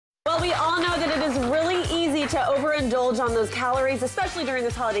we all know that it is really easy to overindulge on those calories, especially during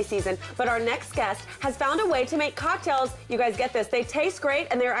this holiday season. But our next guest has found a way to make cocktails. You guys get this. They taste great,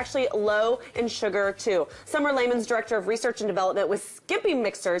 and they're actually low in sugar, too. Summer Lehman's Director of Research and Development with Skimpy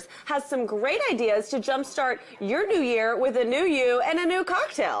Mixers has some great ideas to jumpstart your new year with a new you and a new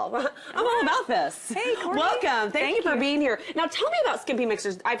cocktail. I'm all about this. Hey, Courtney. Welcome. Thank you for being here. Now, tell me about Skimpy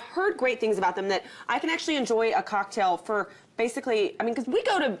Mixers. I've heard great things about them, that I can actually enjoy a cocktail for basically, I mean, because we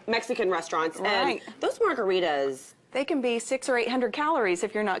go to Mexican restaurants, and those margaritas, they can be 600 or 800 calories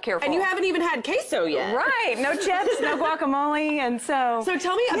if you're not careful. and you haven't even had queso yet. Right, no chips, no guacamole, and so... So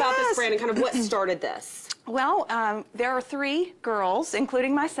tell me about this brand and kind of what started this. Well, there are 3 girls,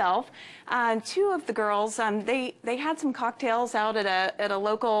 including myself. 2 of the girls, they had some cocktails out at a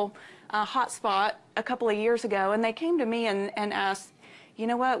local hot spot a couple of years ago, and they came to me and asked, you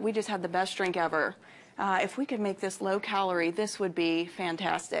know what, we just had the best drink ever. If we could make this low calorie, this would be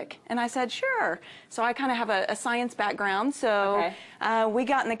fantastic. And I said, sure. So I kind of have a science background. So we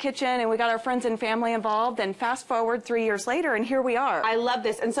got in the kitchen and we got our friends and family involved, and fast forward 3 years later, and here we are. I love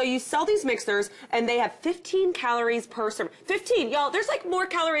this. And so you sell these mixers, and they have 15 calories per serving. 15, y'all, there's like more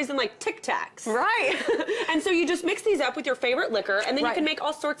calories than like Tic Tacs. Right. And so you just mix these up with your favorite liquor, and then you can make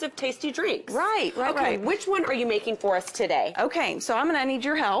all sorts of tasty drinks. Right. Okay, which one are you making for us today? Okay, so I'm gonna need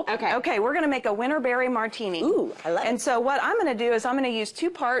your help. Okay, we're gonna make a winter berry martini. Ooh, I love it. And so what I'm going to do is I'm going to use 2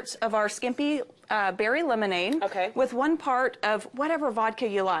 parts of our Skimpy berry lemonade with 1 part of whatever vodka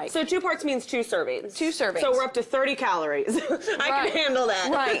you like. So 2 parts means 2 servings. 2 servings. So we're up to 30 calories. I can handle that.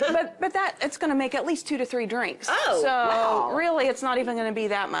 Right, but that it's going to make at least 2 to 3 drinks. Oh, so really it's not even going to be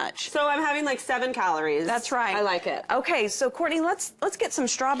that much. So I'm having like 7 calories. That's right. I like it. Okay, so Courtney, let's get some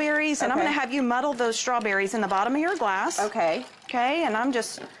strawberries, and I'm going to have you muddle those strawberries in the bottom of your glass. Okay, and I'm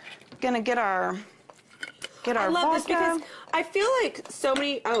just going to get our I love vodka. this because I feel like so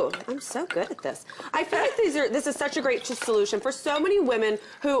many, I'm so good at this. I feel like this is such a great solution for so many women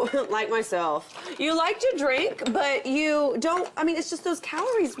who, like myself, you like to drink, but you don't, I mean, it's just those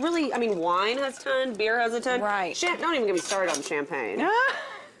calories really, I mean, wine has a ton, beer has a ton. Right. Don't even get me started on champagne.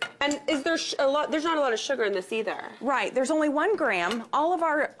 And is there there's not a lot of sugar in this either. Right, there's only 1 gram. All of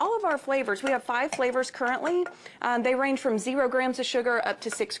our flavors, we have 5 flavors currently. They range from 0 grams of sugar up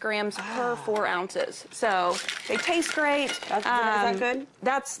to 6 grams per 4 ounces. So they taste great. Is that good?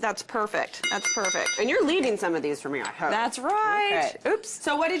 That's perfect. That's perfect. And you're leaving some of these for me, I hope. That's right. Okay. Oops.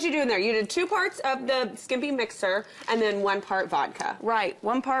 So what did you do in there? You did 2 parts of the Skimpy mixer and then 1 part vodka. Right,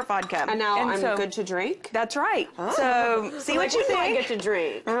 1 part vodka. And now I'm good to drink? That's right. So see what you think. I get to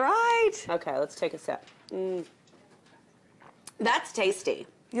drink. Right. Okay, let's take a sip. That's tasty.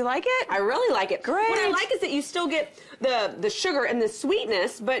 You like it? I really like it. Great. What I like is that you still get the sugar and the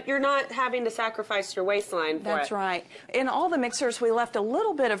sweetness, but you're not having to sacrifice your waistline for it. That's right. In all the mixers, we left a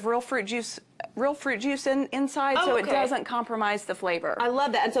little bit of real fruit juice inside, so it doesn't compromise the flavor. I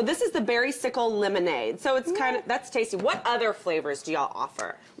love that. And so this is the berry sickle lemonade. So it's kind of, that's tasty. What other flavors do y'all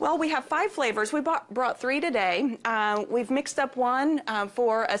offer? Well, we have 5 flavors. We brought 3 today. We've mixed up 1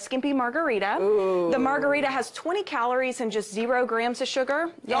 for a Skimpy margarita. Ooh. The margarita has 20 calories and just 0 grams of sugar.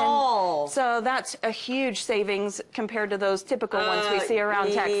 Oh. So that's a huge savings compared to those typical ones we see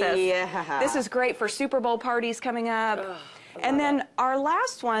around Texas. Yeah. This is great for Super Bowl parties coming up. And then our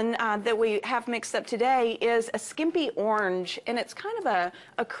last one that we have mixed up today is a Skimpy orange, and it's kind of a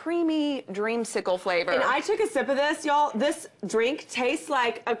creamy dreamsicle flavor. And I took a sip of this, y'all. This drink tastes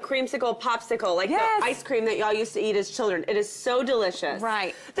like a creamsicle popsicle, like the ice cream that y'all used to eat as children. It is so delicious.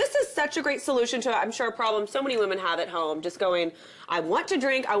 Right. This is such a great solution to, I'm sure, a problem so many women have at home, just going, I want to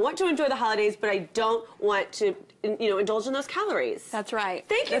drink, I want to enjoy the holidays, but I don't want to, indulge in those calories. That's right.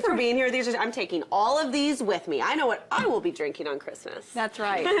 Thank you for being here. I'm taking all of these with me. I know what I will be drinking on Christmas. That's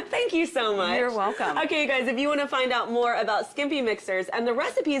right. Thank you so much. You're welcome. Okay, guys, if you want to find out more about Skimpy Mixers and the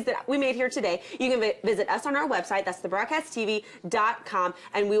recipes that we made here today, you can visit us on our website. That's thebroadcasttv.com,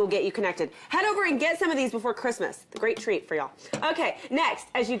 and we will get you connected. Head over and get some of these before Christmas. A great treat for y'all. Okay, next,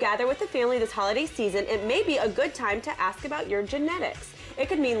 as you gather with the family this holiday season, it may be a good time to ask about your genetics. It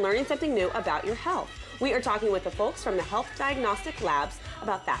could mean learning something new about your health. We are talking with the folks from the Health Diagnostic Labs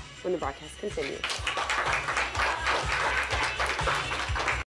about that when the broadcast continues.